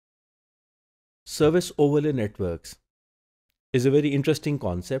Service overlay networks is a very interesting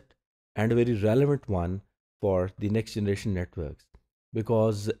concept and a very relevant one for the next generation networks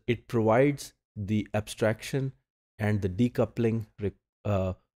because it provides the abstraction and the decoupling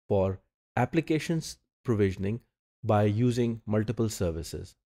for applications provisioning by using multiple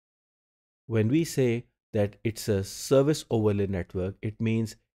services. When we say that it's a service overlay network, it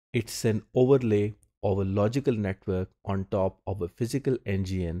means it's an overlay of a logical network on top of a physical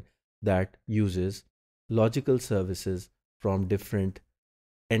NGN that uses logical services from different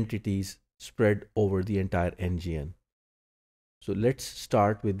entities spread over the entire NGN. So let's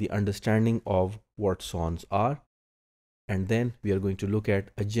start with the understanding of what SONs are, and then we are going to look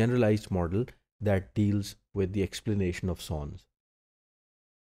at a generalized model that deals with the explanation of SONs.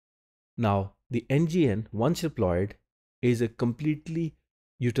 Now, the NGN, once deployed, is a completely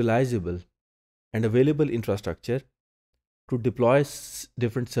utilizable and available infrastructure to deploy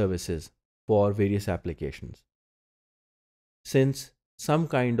different services for various applications. Since some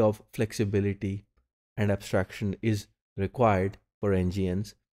kind of flexibility and abstraction is required for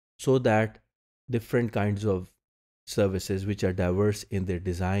NGNs so that different kinds of services which are diverse in their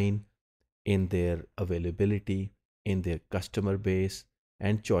design, in their availability, in their customer base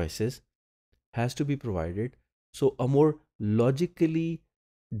and choices has to be provided. So a more logically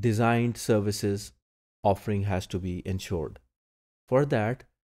designed services offering has to be ensured. For that,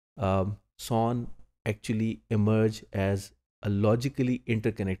 SON actually emerge as a logically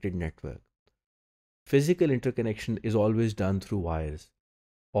interconnected network. Physical interconnection is always done through wires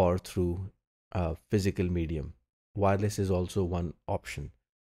or through physical medium. Wireless is also one option.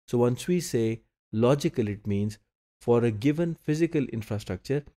 So once we say logical, it means for a given physical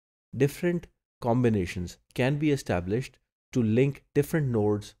infrastructure, different combinations can be established to link different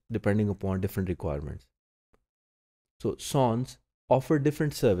nodes depending upon different requirements. So SONs offer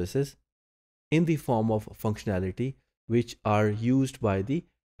different services in the form of functionality which are used by the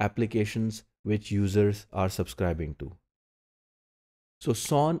applications which users are subscribing to. So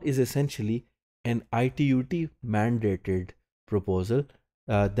SON is essentially an ITUT mandated proposal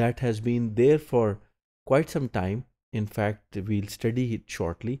that has been there for quite some time. In fact, we'll study it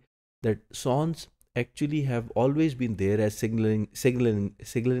shortly, that SONs actually have always been there as signaling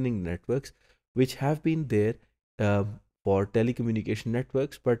networks, which have been there for telecommunication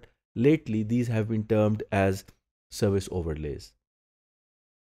networks, but lately these have been termed as service overlays.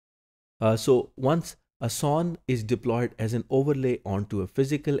 So once a SON is deployed as an overlay onto a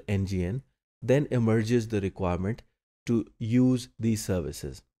physical NGN, then emerges the requirement to use these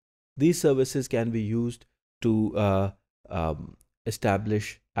services. These services can be used to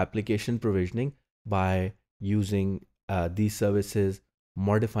establish application provisioning by using these services,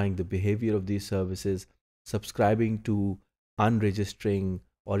 modifying the behavior of these services, subscribing to, unregistering,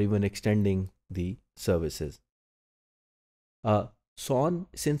 or even extending the services. SON,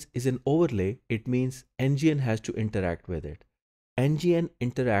 since is an overlay, it means NGN has to interact with it. NGN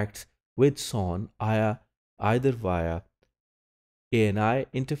interacts with SON either via ANI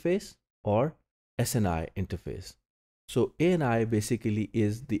interface or SNI interface. So ANI basically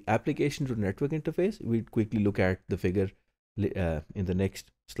is the application to network interface. We'll quickly look at the figure in the next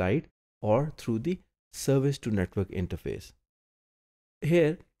slide, or through the service to network interface.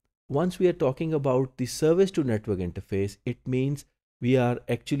 Here, once we are talking about the service to network interface, it means we are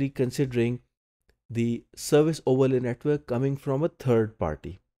actually considering the service overlay network coming from a third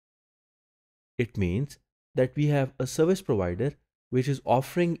party. It means that we have a service provider which is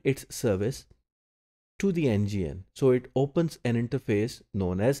offering its service to the NGN. So it opens an interface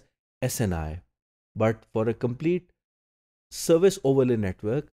known as SNI. But for a complete service overlay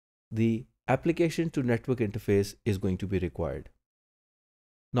network, the application to network interface is going to be required.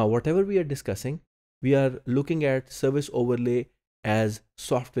 Now, whatever we are discussing, we are looking at service overlay as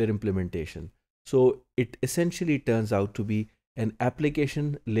software implementation. So it essentially turns out to be an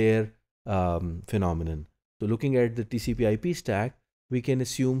application layer phenomenon. So looking at the TCP/IP stack, we can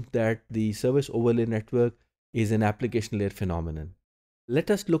assume that the service overlay network is an application layer phenomenon. Let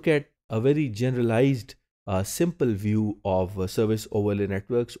us look at a very generalized, simple view of service overlay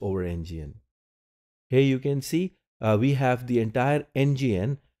networks over NGN. Here you can see we have the entire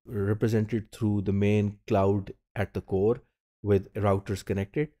NGN represented through the main cloud at the core with routers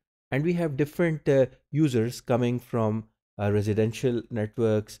connected, and we have different users coming from residential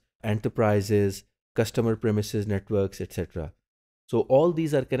networks, enterprises, customer premises networks, etc. So all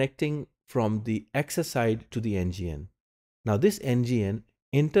these are connecting from the access side to the NGN. Now this NGN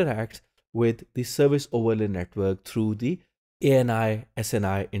interacts with the service overlay network through the ANI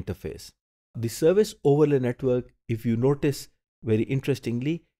SNI interface. The service overlay network, if you notice very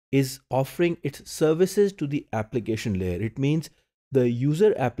interestingly, is offering its services to the application layer. It means the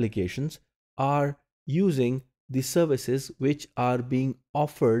user applications are using the services which are being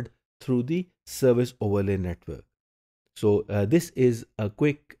offered through the service overlay network. So this is a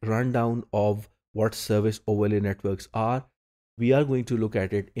quick rundown of what service overlay networks are. We are going to look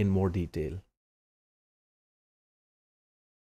at it in more detail.